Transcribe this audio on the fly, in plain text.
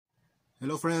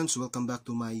Hello friends, welcome back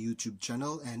to my YouTube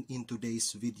channel, and in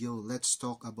today's video let's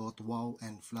talk about wow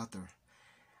and flutter.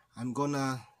 I'm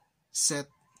gonna set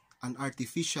an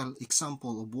artificial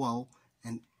example of wow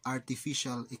and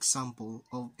artificial example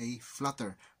of a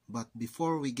flutter. But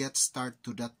before we get started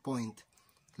to that point,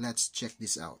 let's check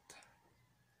this out.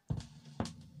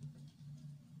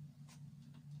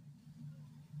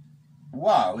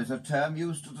 Wow is a term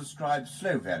used to describe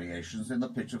slow variations in the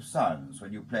pitch of sounds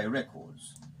when you play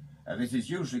records. This is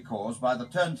usually caused by the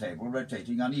turntable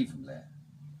rotating unevenly.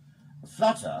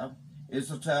 Flutter is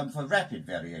the term for rapid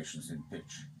variations in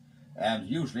pitch, and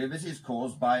usually this is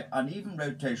caused by uneven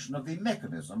rotation of the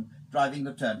mechanism driving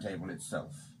the turntable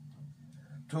itself.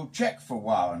 To check for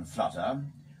wow and flutter,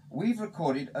 we've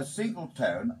recorded a single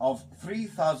tone of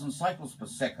 3,000 cycles per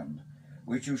second,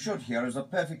 which you should hear as a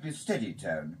perfectly steady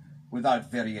tone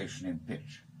without variation in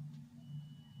pitch.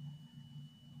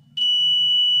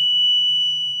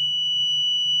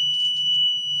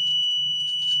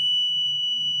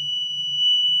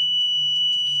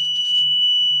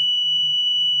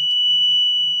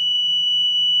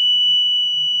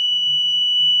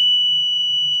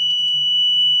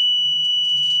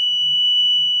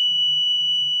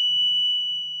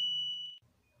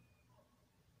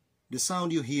 The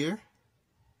sound you hear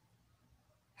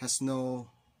has no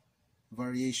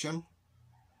variation.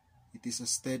 It is a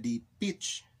steady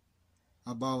pitch,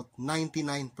 about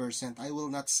 99%. I will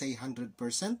not say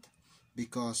 100%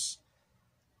 because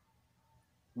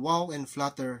wow and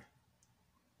flutter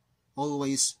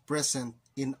always present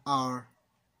in our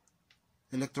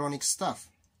electronic stuff.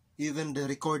 Even the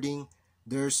recording,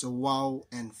 there's a wow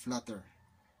and flutter,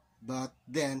 but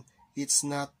then it's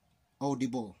not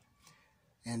audible.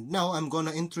 And now I'm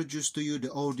gonna introduce to you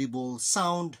the audible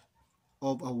sound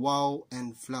of a wow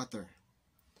and flutter.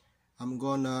 I'm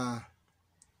gonna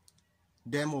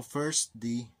demo first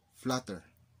the flutter.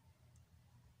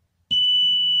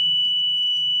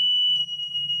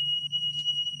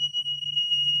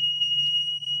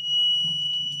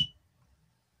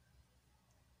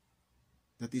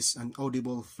 That is an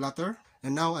audible flutter.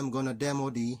 And now I'm gonna demo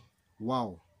the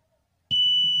wow.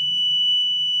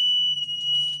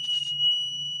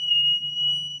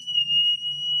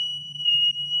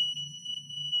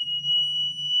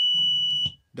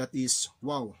 That is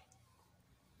wow.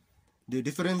 The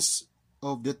difference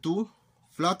of the two,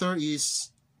 flutter is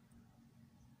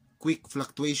quick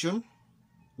fluctuation,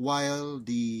 while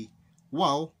the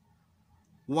wow,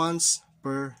 once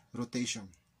per rotation.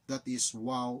 That is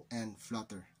wow and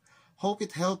flutter. Hope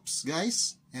it helps,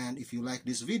 guys, and if you like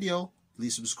this video,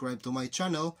 please subscribe to my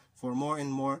channel for more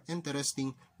and more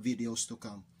interesting videos to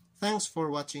come. Thanks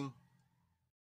for watching.